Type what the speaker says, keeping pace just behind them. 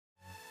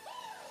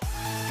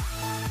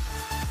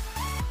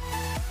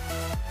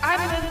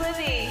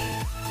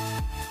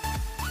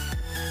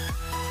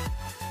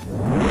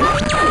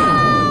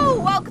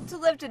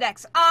Encrypted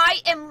X.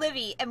 I am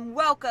Livy, and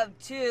welcome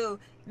to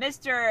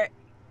Mr.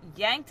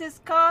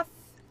 Langeskov,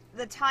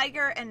 the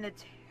Tiger, and the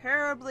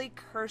Terribly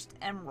Cursed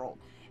Emerald,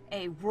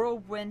 a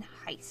Whirlwind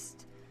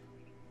Heist.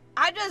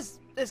 I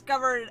just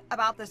discovered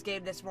about this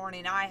game this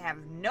morning. I have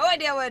no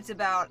idea what it's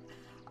about.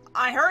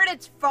 I heard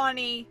it's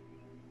funny.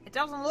 It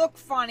doesn't look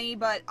funny,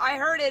 but I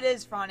heard it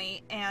is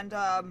funny, and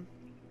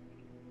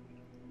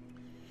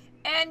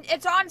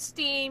it's on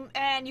Steam,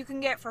 and you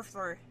can get it for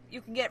free.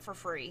 You can get it for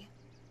free.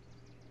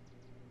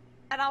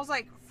 And I was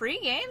like, free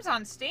games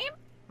on Steam?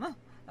 Huh,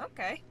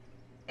 okay.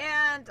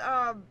 And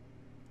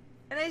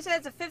they said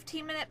it's a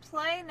 15-minute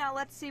play. Now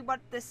let's see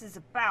what this is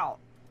about.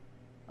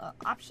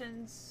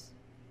 Options.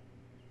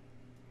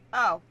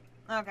 Oh,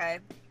 okay.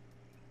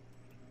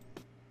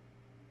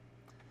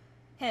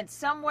 Hint,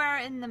 somewhere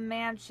in the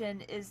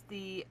mansion is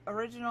the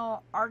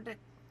original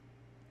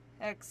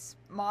Architect's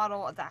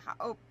model of the house.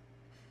 Oh,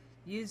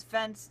 use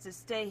vents to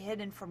stay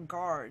hidden from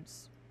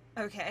guards.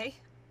 Okay.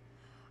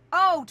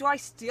 Oh, do I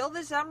steal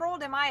this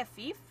emerald? Am I a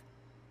thief?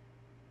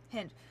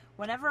 Hint,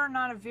 whenever or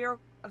not a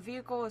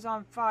vehicle is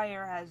on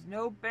fire, has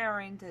no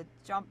bearing to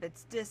jump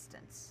its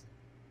distance.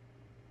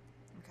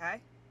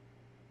 Okay.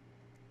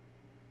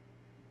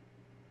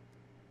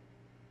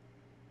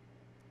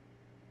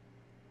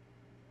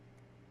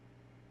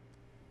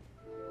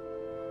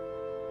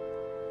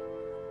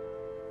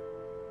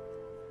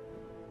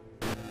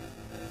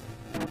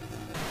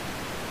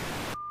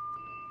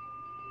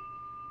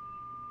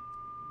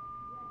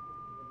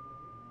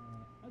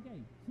 Okay,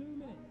 2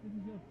 minutes. This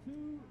is your 2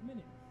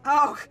 minutes.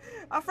 Oh,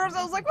 at first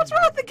I was like, what's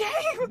wrong with the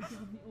game?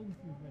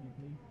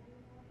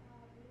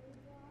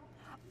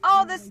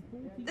 Oh, this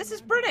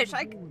is British.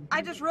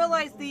 I just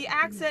realized the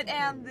accent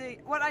and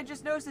what I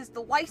just noticed is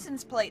the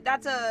license plate.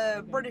 That's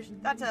a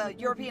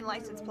European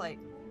license plate.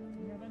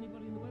 Do you have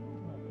anybody in the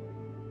weapons mode?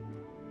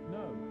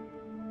 No.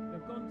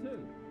 They've gone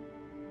too.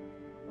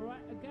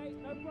 Alright, okay,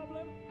 no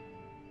problem.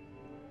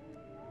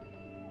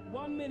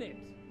 1 minute.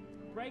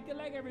 Break a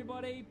leg,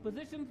 everybody.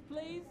 Positions,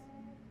 please.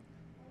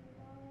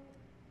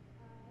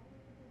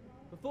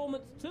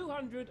 Performance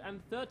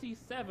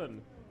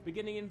 237.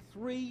 Beginning in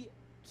 3,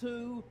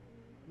 2,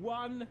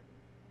 1.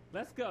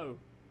 Let's go.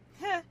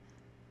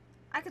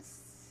 I could.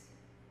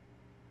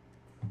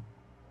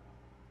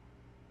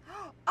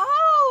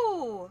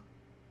 Oh.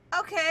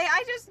 Okay,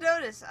 I just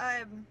noticed.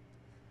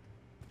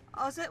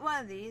 Oh, is it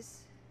one of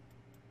these?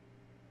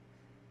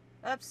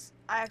 Oops!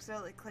 I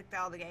accidentally clicked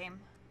out of the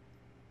game.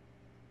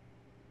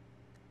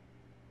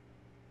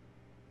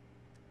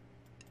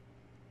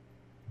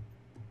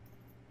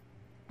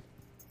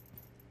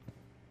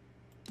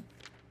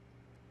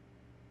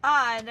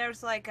 Ah, and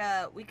there's like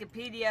a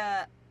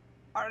Wikipedia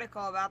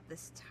article about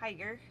this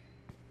tiger.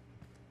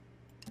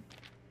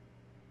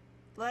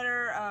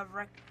 Letter of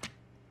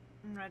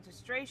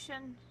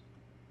registration.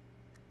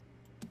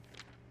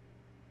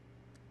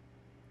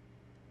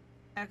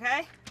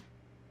 Okay.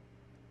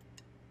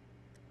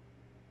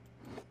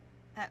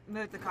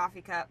 Move the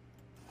coffee cup.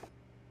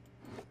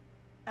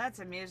 That's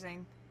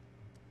amusing.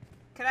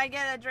 Can I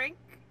get a drink?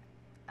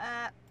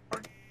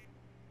 Or...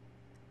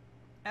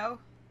 No.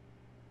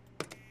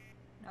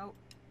 Nope.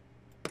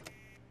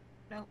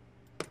 Nope.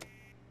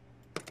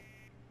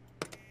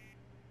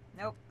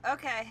 Nope.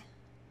 Okay.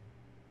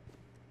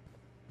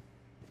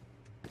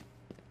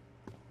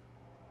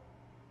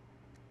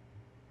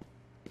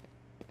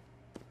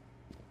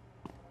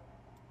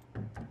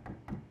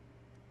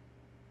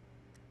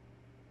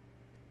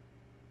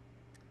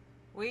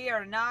 We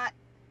are not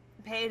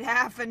paid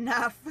half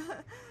enough.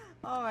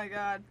 Oh my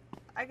god.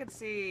 I could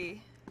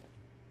see...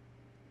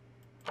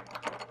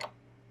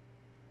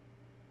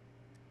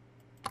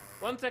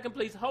 1 second,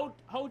 please. Hold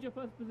your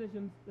first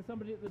positions. There's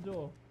somebody at the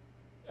door.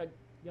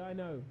 Yeah, I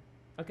know.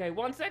 Okay,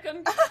 1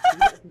 second.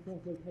 Please.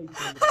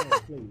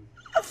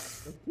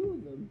 There's 2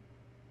 of them.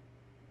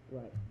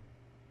 Right.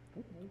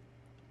 Okay.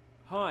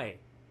 Hi.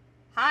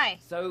 Hi.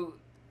 So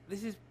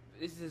this is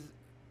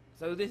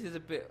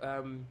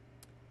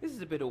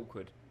a bit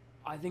awkward.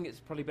 I think it's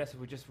probably best if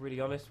we're just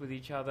really honest with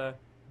each other.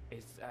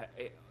 It's a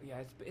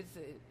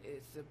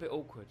bit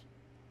awkward.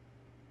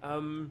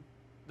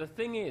 The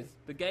thing is,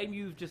 the game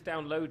you've just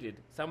downloaded,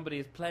 somebody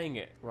is playing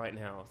it right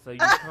now, so you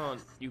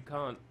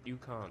can't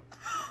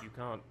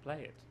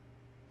play it.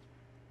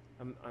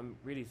 I'm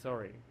really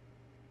sorry.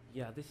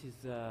 Yeah, this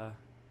is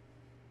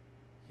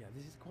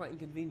quite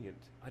inconvenient.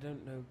 I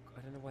don't know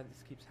why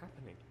this keeps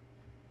happening.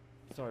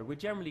 Sorry, we're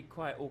generally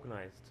quite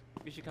organised.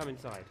 You should come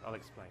inside. I'll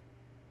explain.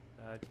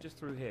 Just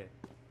through here.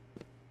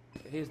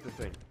 Here's the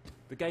thing.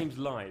 The game's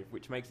live,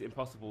 which makes it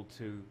impossible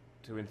to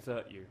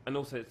insert you, and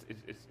also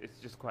it's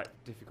just quite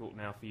difficult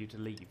now for you to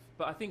leave.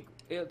 But I think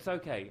it's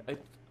okay.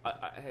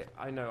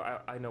 I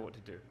know what to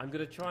do. I'm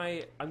gonna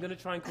try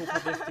and call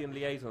publicity and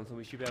liaisons, and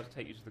we should be able to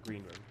take you to the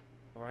green room.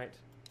 All right?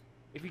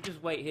 If you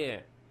just wait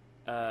here,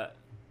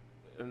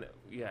 and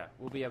yeah,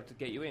 we'll be able to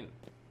get you in.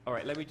 All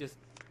right. Let me just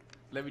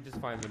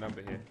find the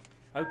number here.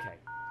 Okay.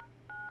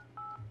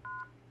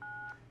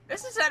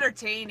 This is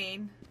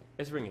entertaining.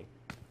 It's ringing.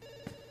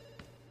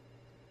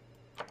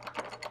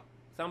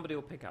 Somebody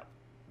will pick up.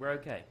 We're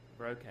okay.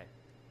 We're okay.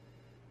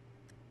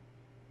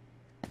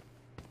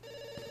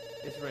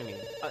 It's ringing.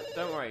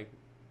 Don't worry.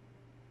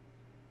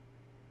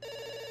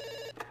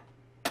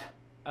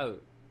 Oh,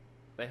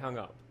 they hung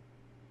up.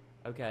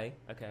 Okay,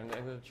 okay, I'm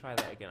going to try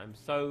that again. I'm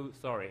so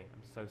sorry.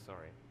 I'm so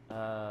sorry.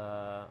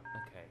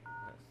 Okay,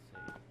 let's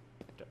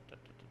see.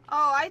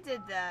 Oh, I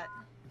did that.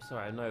 I'm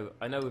sorry,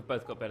 I know we've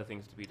both got better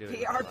things to be doing.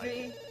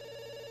 PRP.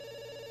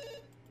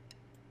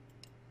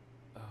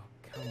 Oh,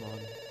 come on.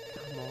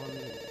 Come on.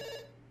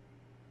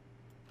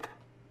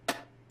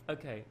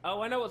 Okay.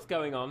 Oh, I know what's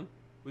going on.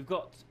 We've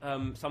got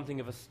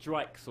something of a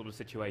strike sort of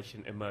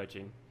situation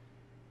emerging.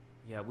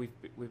 Yeah,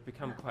 we've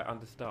become quite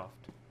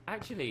understaffed.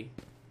 Actually,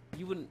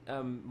 you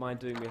wouldn't mind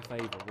doing me a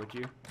favour, would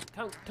you?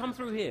 Come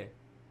through here.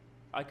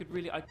 I could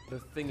really... The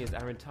thing is,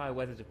 our entire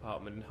weather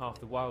department and half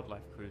the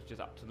wildlife crew is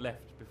just up to the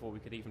left before we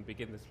could even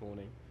begin this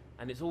morning.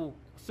 And it's all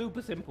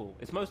super simple.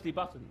 It's mostly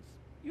buttons.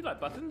 You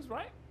like buttons,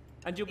 right?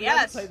 And you'll be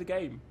able to play the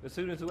game as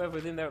soon as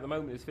whoever's in there at the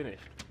moment is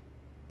finished.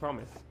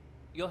 Promise.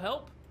 You'll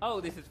help? Oh,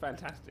 this is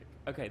fantastic.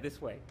 Okay,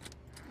 this way.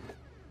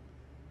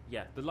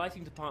 Yeah, the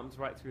lighting department's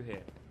right through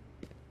here.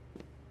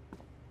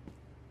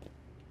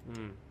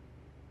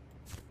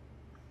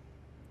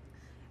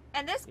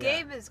 And this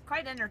game is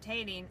quite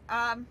entertaining.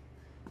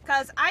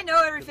 Because I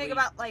know everything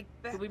about, like,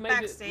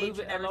 backstage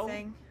and everything.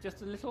 Along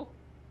just a little?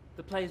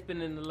 The play's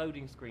been in the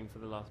loading screen for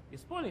the last... You're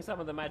spoiling some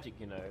of the magic,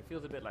 you know. It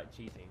feels a bit like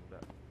cheating,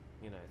 but,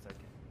 you know, it's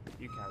okay.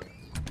 You carry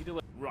on. You do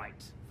it.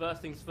 Right.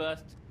 First things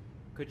first,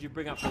 could you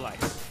bring up the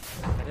lights?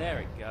 There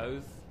it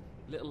goes.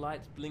 Little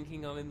lights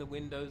blinking on in the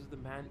windows of the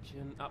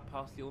mansion, up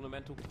past the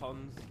ornamental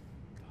ponds.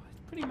 Oh, it's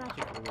pretty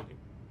magical, really.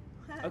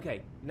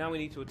 Okay, now we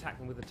need to attack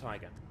them with a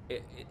tiger.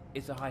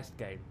 It's a heist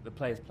game. The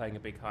player's playing a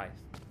big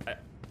heist.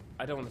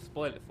 I don't want to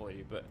spoil it for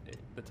you, but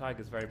the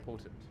tiger's very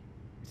important.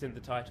 It's in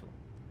the title.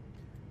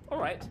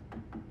 Alright,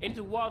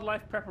 into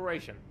wildlife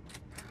preparation.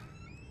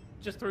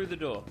 Just through the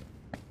door.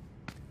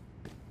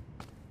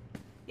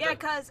 Yeah,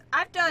 because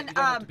I've done... You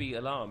don't have to be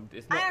alarmed.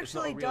 It's not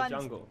a real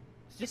jungle.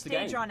 It's just a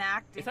game. Stage on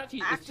acting. It's acting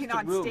just a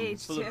on room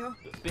stage, full too.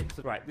 Of bits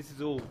of, right, this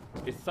is all...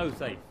 It's so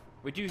safe.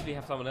 We'd usually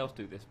have someone else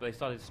do this, but they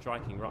started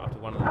striking right after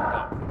one of them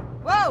got...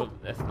 Whoa! Well,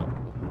 that's not...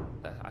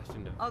 I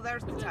shouldn't have... Oh,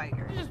 there's the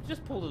tiger.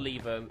 Just pull the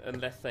lever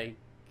and let's say,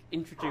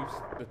 introduce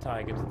the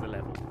tiger to the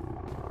level.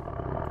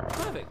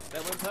 Perfect.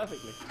 That went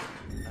perfectly.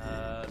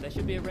 There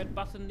should be a red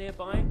button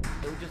nearby.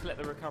 It will just let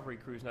the recovery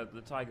crews know that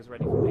the tiger's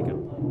ready for pickup.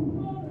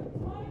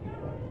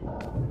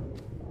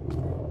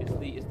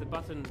 It's the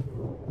button...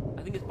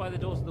 I think it's by the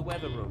doors of the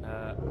weather room.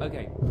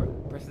 Okay,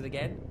 press it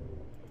again.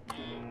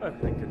 Oh,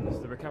 thank goodness,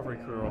 the recovery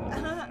crew are on.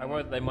 I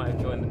worried they might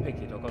have joined the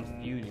picket or gone to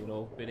the union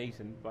or been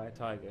eaten by a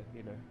tiger,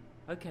 you know.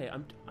 Okay,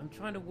 I'm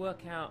trying to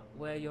work out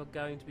where you're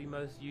going to be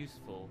most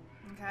useful.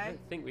 Okay. I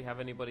don't think we have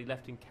anybody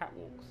left in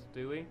catwalks,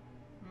 do we?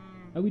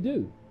 Oh, we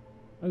do?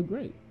 Oh,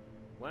 great.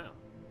 Wow.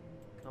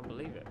 Can't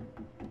believe it.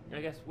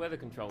 I guess weather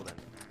control then.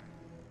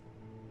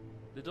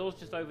 The door's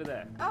just over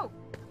there. Oh,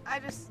 I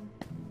just...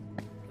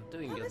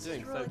 You're doing really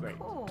so great.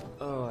 Cool.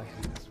 Oh, I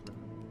hate this room.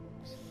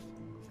 This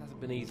hasn't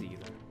been easy, you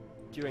know.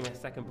 During our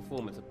second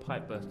performance, a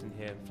pipe burst in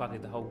here and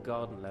flooded the whole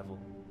garden level.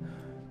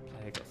 The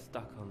player got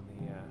stuck on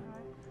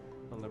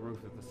the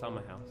roof of the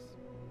summer house.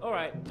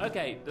 Alright,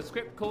 okay, the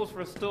script calls for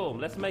a storm.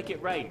 Let's make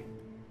it rain.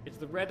 It's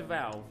the red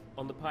valve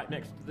on the pipe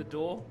next to the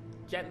door.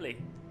 Gently.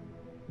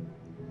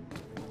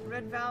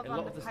 Red valve on the pipe.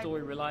 A lot of the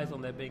story relies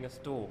on there being a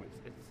storm.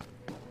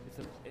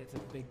 It's a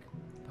big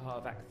part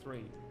of Act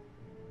 3.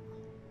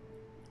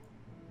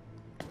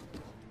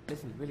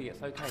 Listen, really,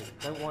 it's okay.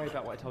 Don't worry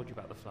about what I told you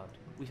about the flood.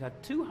 We've had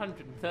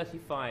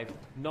 235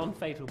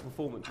 non-fatal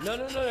performances.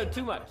 No,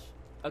 too much.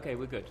 Okay,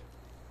 we're good.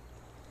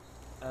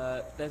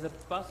 There's a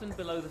button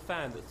below the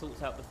fan that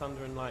sorts out the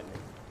thunder and lightning.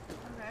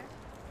 Okay.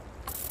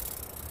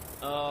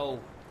 Oh.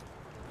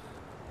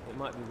 It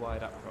might be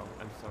wired up wrong.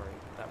 I'm sorry.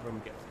 That room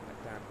gets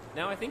quite damp.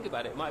 Now I think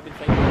about it, it might have been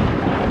taken.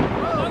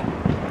 Oh,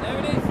 no. There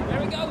it is.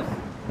 There it goes.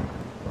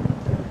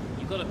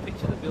 You've got to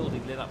picture the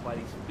building lit up by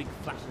these big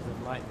flashes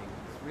of lightning.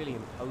 It's really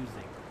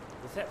imposing.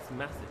 The set's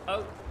massive.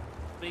 Oh,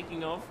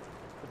 speaking of,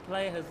 the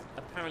player has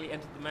apparently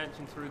entered the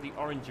mansion through the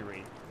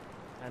orangery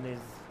and is...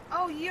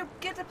 Oh, you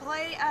get to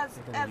play as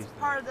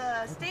part of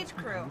the stage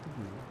crew.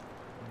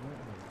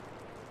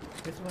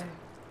 This way.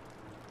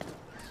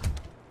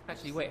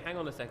 Actually, wait, hang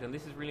on a second.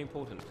 This is really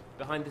important.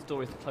 Behind this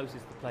door is the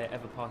closest the player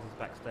ever passes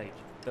backstage.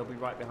 They'll be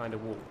right behind a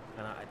wall,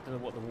 and I don't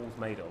know what the wall's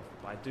made of,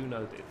 but I do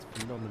know that it's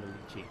phenomenally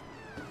cheap.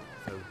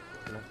 So, you're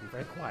going to have to be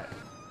very quiet.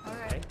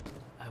 Alright.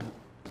 Okay?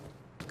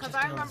 Because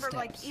I remember,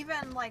 like,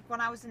 even, like,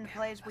 when I was in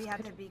plays, we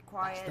had to be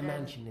quiet. That's the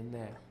mansion in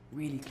there.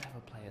 Really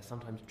clever players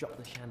sometimes drop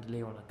the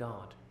chandelier on a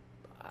guard.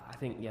 I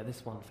think, yeah,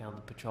 this one found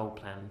the patrol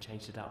plan and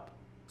changed it up.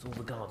 So all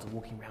the guards are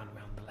walking around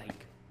the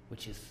lake,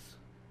 which is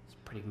a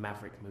pretty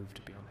maverick move,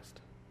 to be honest.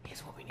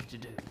 Here's what we need to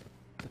do.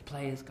 The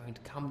player's going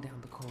to come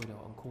down the corridor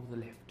and call the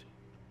lift.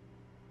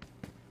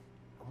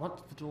 And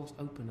once the doors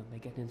open and they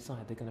get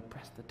inside, they're going to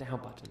press the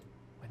down button.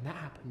 When that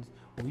happens,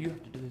 all you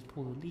have to do is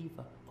pull the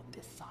lever on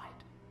this side.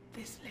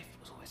 This lift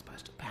was always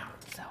supposed to power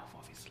itself,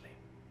 obviously.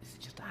 This is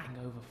just a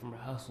hangover from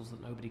rehearsals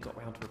that nobody got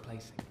round to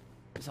replacing.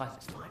 Besides,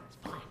 it's fine.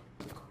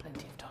 We've got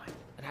plenty of time.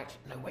 And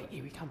actually, no, wait,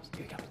 here he comes.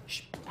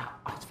 Shh, now,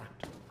 eyes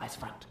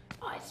front.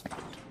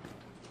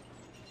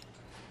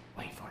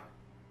 Wait for it.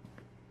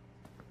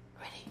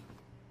 Ready?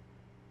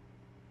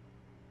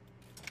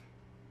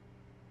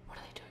 What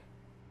are they doing?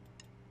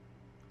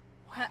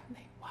 Why haven't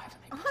they?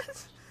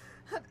 What?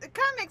 It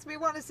kind of makes me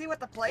want to see what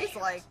the play's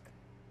like.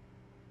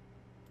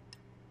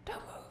 Don't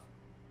move.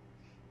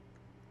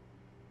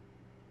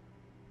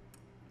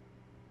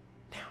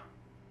 Now.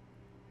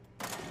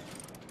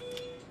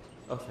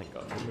 Oh, thank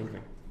God, they're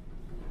moving.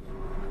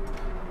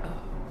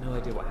 Oh, no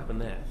idea what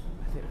happened there.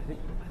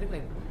 I think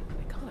they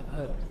can't have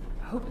heard.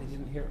 I hope they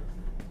didn't hear us.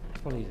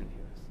 Probably didn't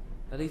hear us.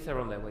 At least they're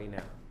on their way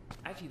now.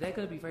 Actually, they're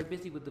going to be very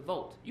busy with the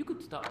vault. You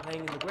could start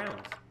playing in the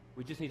grounds.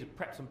 We just need to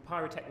prep some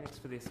pyrotechnics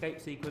for the escape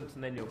sequence,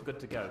 and then you're good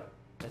to go.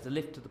 There's a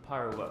lift to the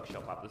pyro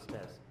workshop up the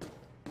stairs.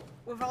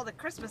 With all the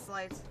Christmas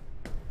lights.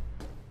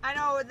 I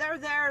know, they're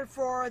there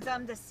for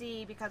them to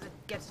see because it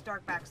gets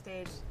dark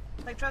backstage.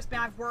 Like, trust me,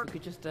 I've worked. You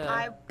could just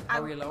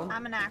hurry along.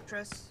 I'm an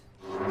actress.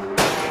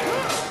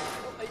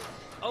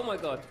 Oh my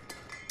God.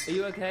 Are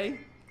you okay?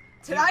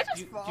 Did I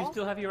just fall? Do you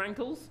still have your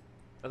ankles?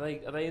 Are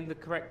they in the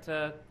correct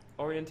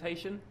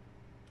orientation?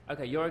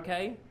 Okay, you're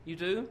okay? You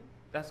do?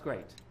 That's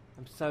great.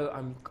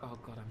 Oh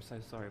God, I'm so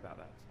sorry about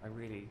that. I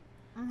really...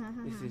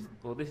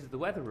 This is the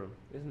weather room,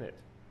 isn't it?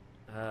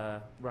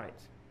 Right.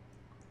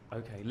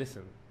 Okay,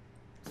 listen.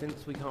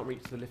 Since we can't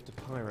reach the lift to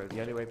Pyro,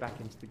 the only way back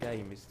into the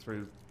game is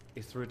through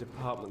a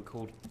department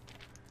called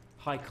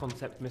High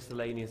Concept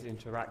Miscellaneous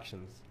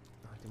Interactions.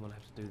 I didn't want to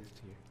have to do this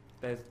to you.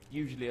 There's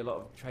usually a lot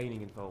of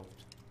training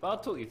involved. But I'll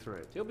talk you through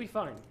it. You'll be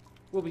fine.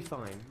 We'll be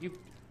fine. You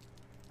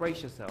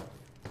brace yourself.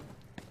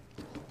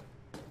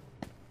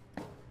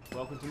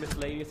 Welcome to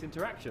Miscellaneous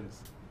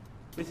Interactions.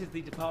 This is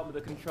the department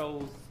that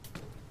controls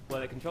a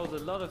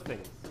lot of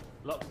things.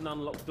 Locked and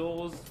unlocked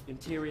doors,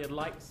 interior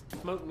lights,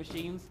 smoke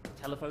machines,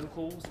 telephone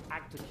calls,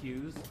 actor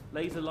cues,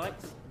 laser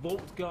lights,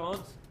 vault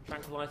guards,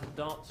 tranquilizer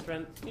dart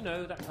strength, you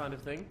know, that kind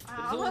of thing. But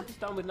it's all just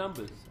done with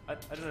numbers. I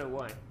don't know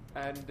why.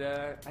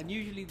 And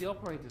usually the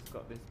operator's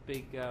got this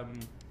big,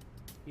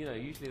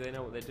 usually they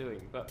know what they're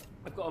doing. But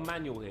I've got a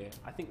manual here.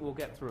 I think we'll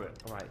get through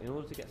it. All right, in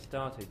order to get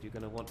started, you're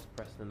going to want to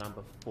press the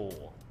number 4.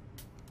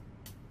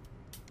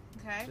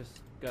 Okay.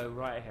 Just go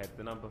right ahead,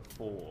 the number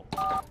 4.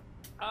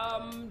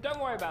 Don't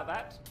worry about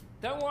that.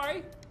 Don't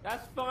worry,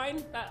 that's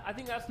fine. I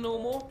think that's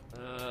normal.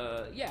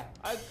 Yeah.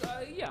 I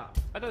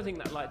don't think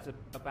that light's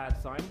a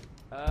bad sign.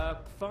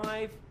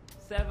 5,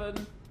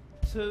 7,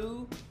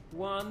 2,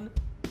 1,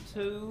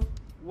 2,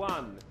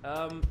 1.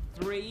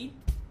 3.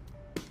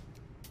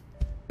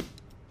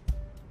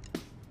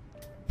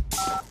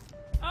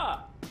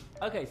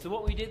 Okay. So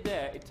what we did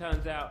there, it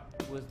turns out,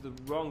 was the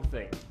wrong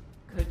thing.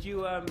 Could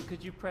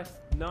you press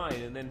 9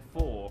 and then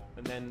 4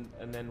 and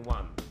then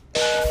 1?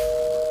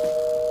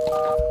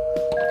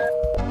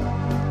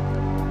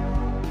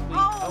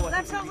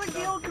 That sounds like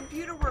the old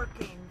computer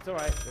working. It's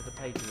alright, there's a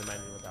page in the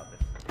manual about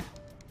this.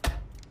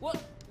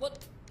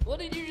 What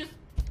did you just...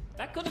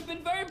 That could have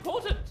been very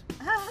important.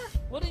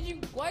 Why did you...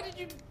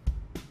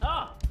 It's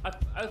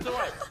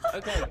alright.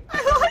 Okay, I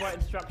got the right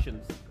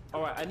instructions.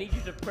 Alright, I need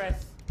you to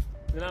press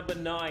the number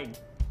 9.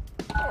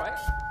 Alright.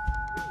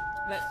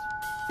 Let's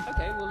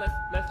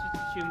just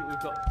assume that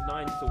we've got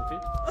 9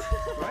 sorted.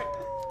 Right?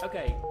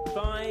 Okay,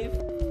 5,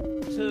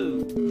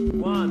 2,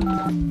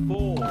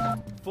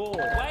 1, 4.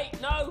 Wait,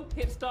 no!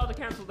 Hit star to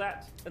cancel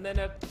that. And then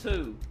a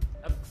 2.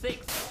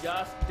 6.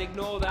 Just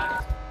ignore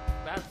that.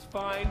 That's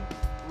fine.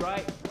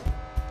 Right.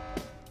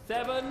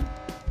 7,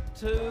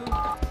 2,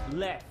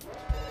 left.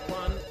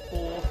 1,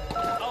 4.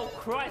 Oh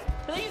Christ!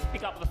 Please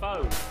pick up the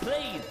phone,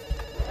 please,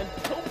 and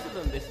talk to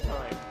them this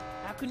time.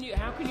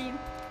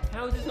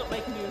 How is this not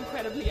making you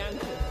incredibly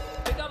anxious?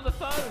 Pick up the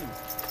phone.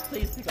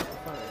 Please pick up the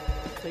phone.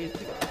 Please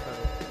pick up the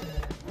phone.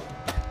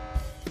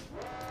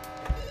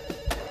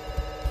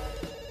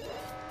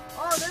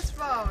 Oh, this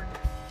phone.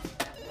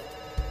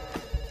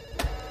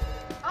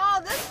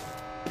 Oh,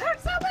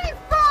 there's so many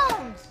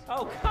phones.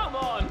 Oh, come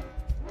on!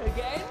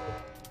 Again?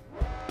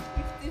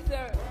 Do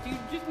you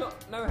just not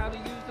know how to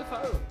use the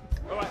phone?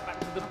 Alright, back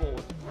to the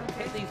board.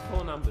 Hit these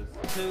 4 numbers.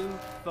 2,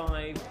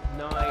 5,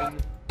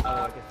 9. Oh,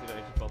 I guess we don't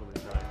need to bother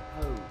with 9.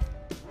 Oh.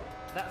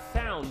 That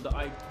sound that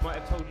I might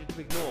have told you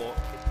to ignore,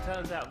 it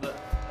turns out that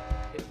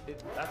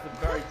that's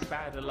a very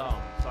bad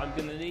alarm. So I'm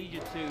going to need you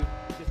to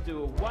just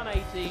do a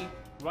 180,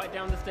 right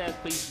down the stairs,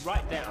 please,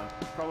 right down.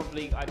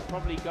 I'd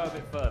probably go a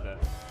bit further.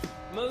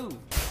 Move!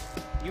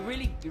 You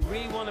really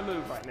want to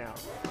move right now.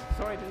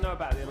 Sorry I didn't know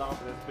about the alarm,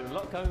 but there's been a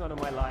lot going on in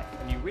my life,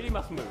 and you really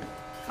must move.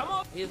 Come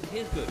on! Here's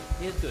good.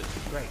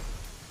 Great.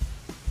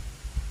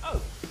 Oh,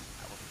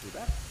 that wasn't too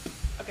bad.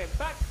 Okay,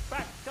 back.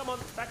 Come on,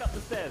 back up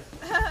the stairs.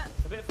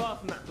 A bit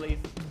faster than that, please.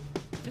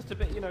 Just a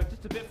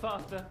bit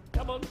faster.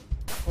 Come on.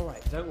 All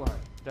right, don't worry.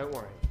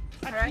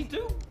 Actually,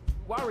 do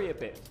worry a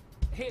bit.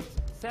 Hit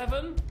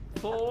 7,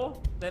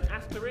 4, then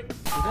asterisk.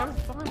 Is there a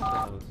fire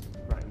close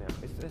right now?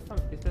 Is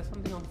there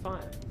something on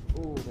fire?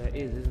 Oh, there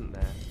is, isn't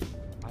there?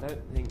 I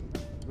don't think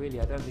Really,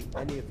 I don't think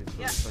any of this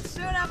Yeah, is supposed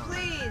to be Asuna, fun.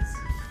 please.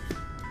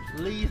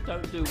 Please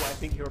don't do what I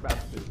think you're about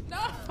to do. No!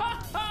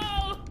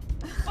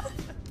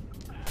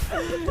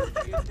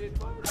 You did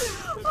what?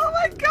 Oh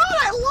my god,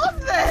 I love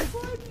this!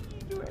 Why did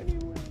you do it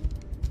anyway?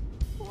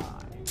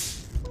 Why?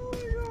 Oh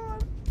my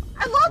god.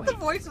 I love the Wait,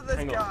 voice of this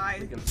hang on. guy.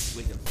 We can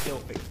still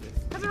fix this.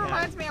 Because it Yeah.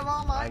 reminds me of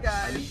all my I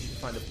guys. need you to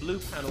find a blue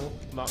panel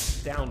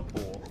marked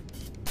downpour.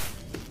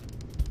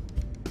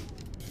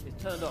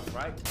 It's turned off,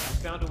 right? You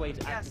found a way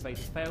to activate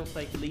a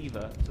fail-safe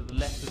lever to the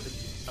left of the...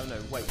 Oh no,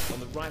 wait, on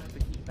the right of the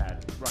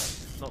keypad.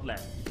 Right, not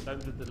left.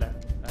 Don't do the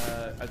left.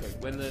 Okay,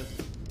 when the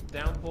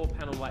downpour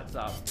panel lights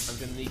up, I'm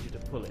going to need you to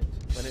pull it.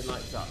 When it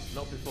lights up,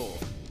 not before.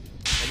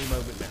 Any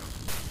moment now.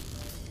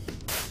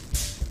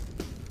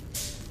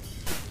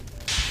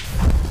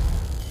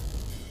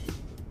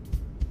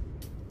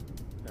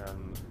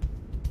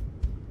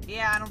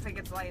 Yeah, I don't think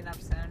it's lighting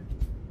up soon.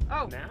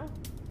 Oh! Now?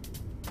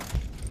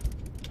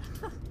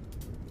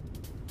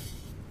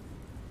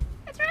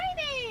 It's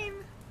raining!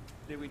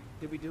 Did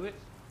we do it?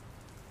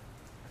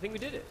 I think we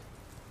did it.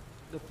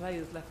 The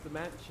players left the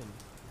mansion.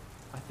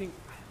 I think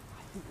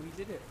we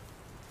did it.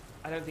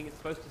 I don't think it's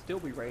supposed to still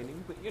be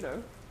raining, but you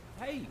know,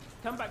 hey,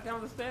 come back down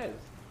the stairs.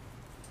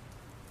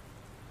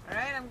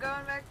 Alright, I'm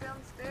going back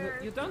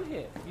downstairs. You're done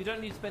here. You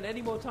don't need to spend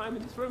any more time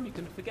in this room. You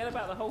can forget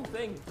about the whole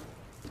thing.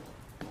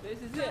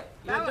 This is it.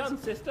 You're done,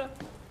 sister.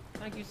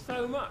 Thank you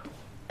so much.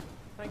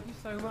 Thank you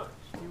so much.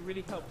 You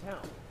really helped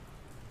out.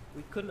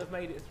 We couldn't have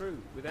made it through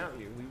without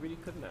you. We really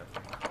couldn't have.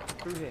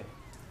 Through here.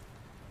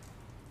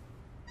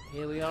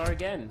 Here we are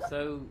again.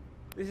 So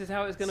this is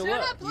how it's going to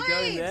work. You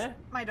go in there.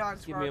 My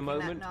dog's Give me a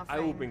moment. I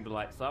will bring the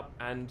lights up.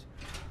 And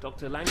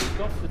Dr.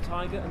 Langeskov, the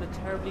tiger, and the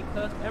terribly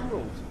cursed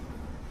emerald.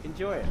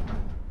 Enjoy it.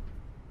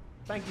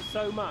 Thank you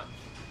so much.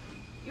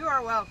 You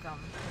are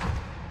welcome.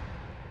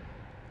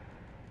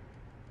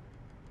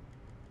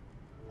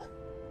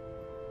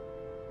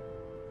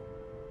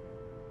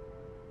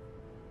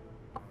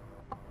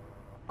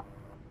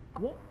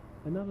 What?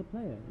 Another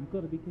player? You've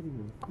got to be kidding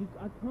me.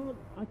 I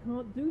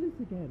can't do this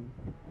again.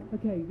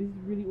 Okay, this is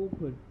really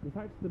awkward. The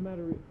fact of the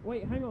matter is...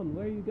 Wait, hang on,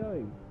 where are you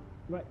going?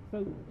 Right,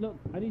 so, look,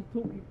 I need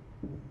to talk...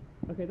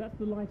 Okay, that's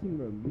the lighting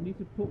room. You need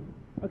to talk...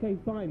 Okay,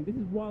 fine, this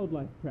is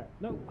wildlife prep.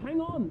 No,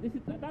 hang on! This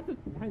is... That's a...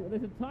 Hang on,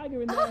 there's a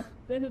tiger in there.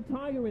 There's a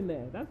tiger in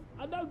there. That's...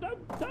 no,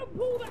 don't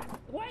pull that!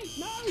 Wait,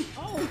 no!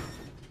 Oh!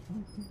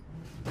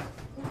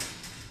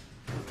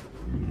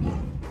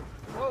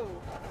 Whoa.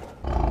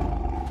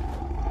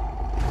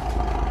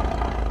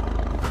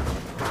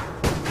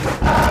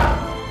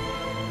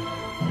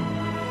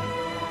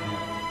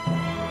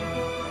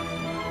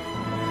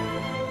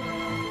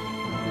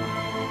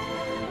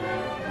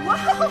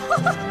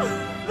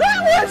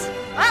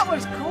 That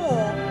was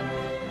cool.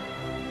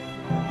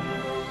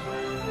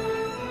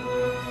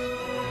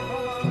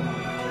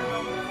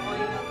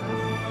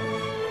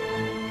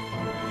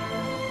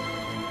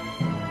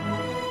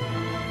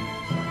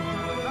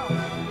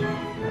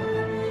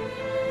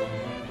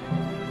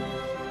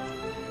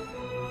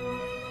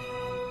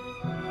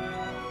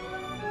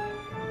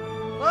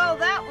 Well,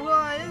 that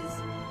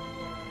was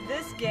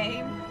this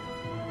game.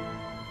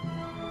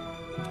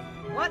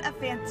 What a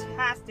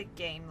fantastic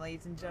game,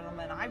 ladies and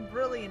gentlemen. I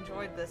really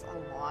enjoyed this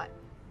a lot.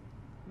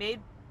 Made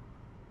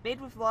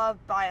with love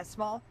by a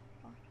small...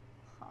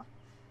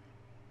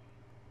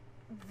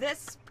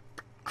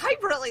 I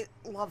really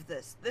love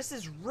this. This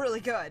is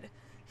really good.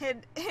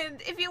 And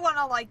if you want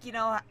to, like, you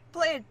know,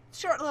 play a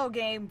short little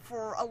game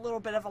for a little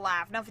bit of a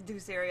laugh, nothing too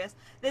serious,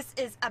 this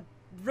is a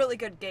really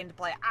good game to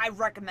play. I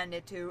recommend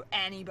it to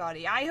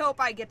anybody. I hope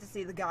I get to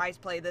see the guys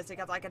play this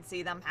because I can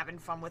see them having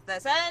fun with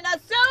this. And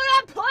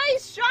Asuna,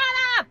 please shut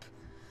up!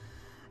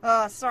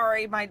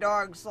 Sorry, my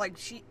dog's like,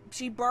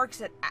 she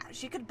barks at,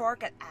 she could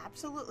bark at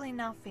absolutely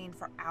nothing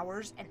for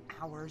hours and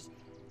hours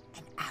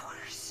and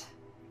hours.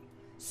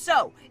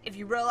 So, if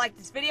you really like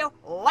this video,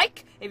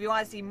 like. If you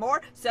want to see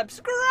more,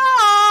 subscribe.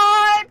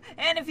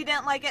 And if you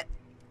didn't like it,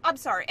 I'm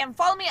sorry. And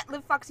follow me at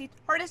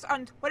LiveFoxyTardis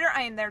on Twitter.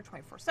 I am there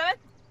 24/7.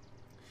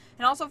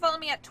 And also follow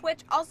me at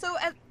Twitch, also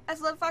as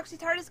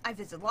LiveFoxyTardis. I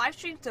visit live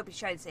streams, so be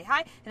sure to say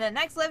hi. And the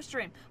next live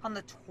stream on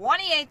the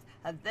 28th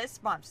of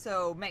this month.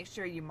 So make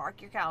sure you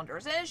mark your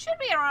calendars. And it should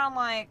be around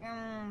like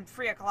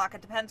 3 o'clock. It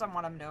depends on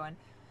what I'm doing.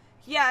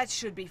 Yeah, it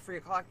should be 3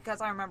 o'clock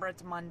because I remember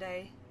it's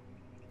Monday.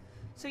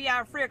 So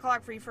yeah, 3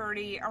 o'clock,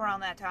 3:30,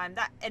 around that time.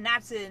 And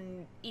that's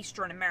in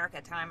Eastern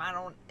America time. I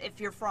don't. If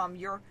you're from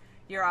Europe,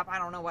 I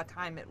don't know what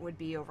time it would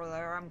be over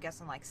there. I'm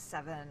guessing like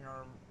 7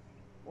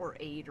 or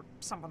 8 or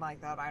something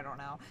like that. I don't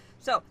know.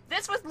 So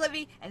this was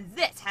Livy, and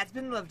this has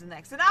been Lived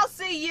Next, and I'll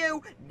see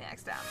you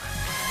next time.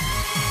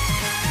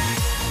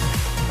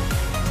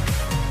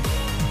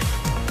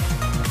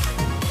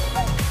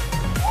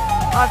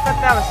 Oh, I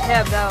thought that was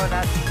him. No,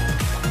 that's.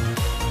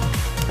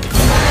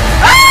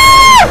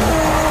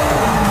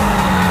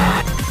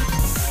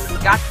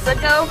 Got to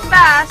go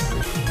fast.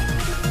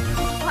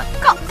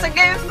 Got to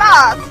go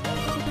fast.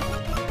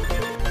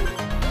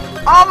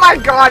 Oh my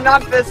god,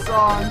 not this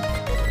song.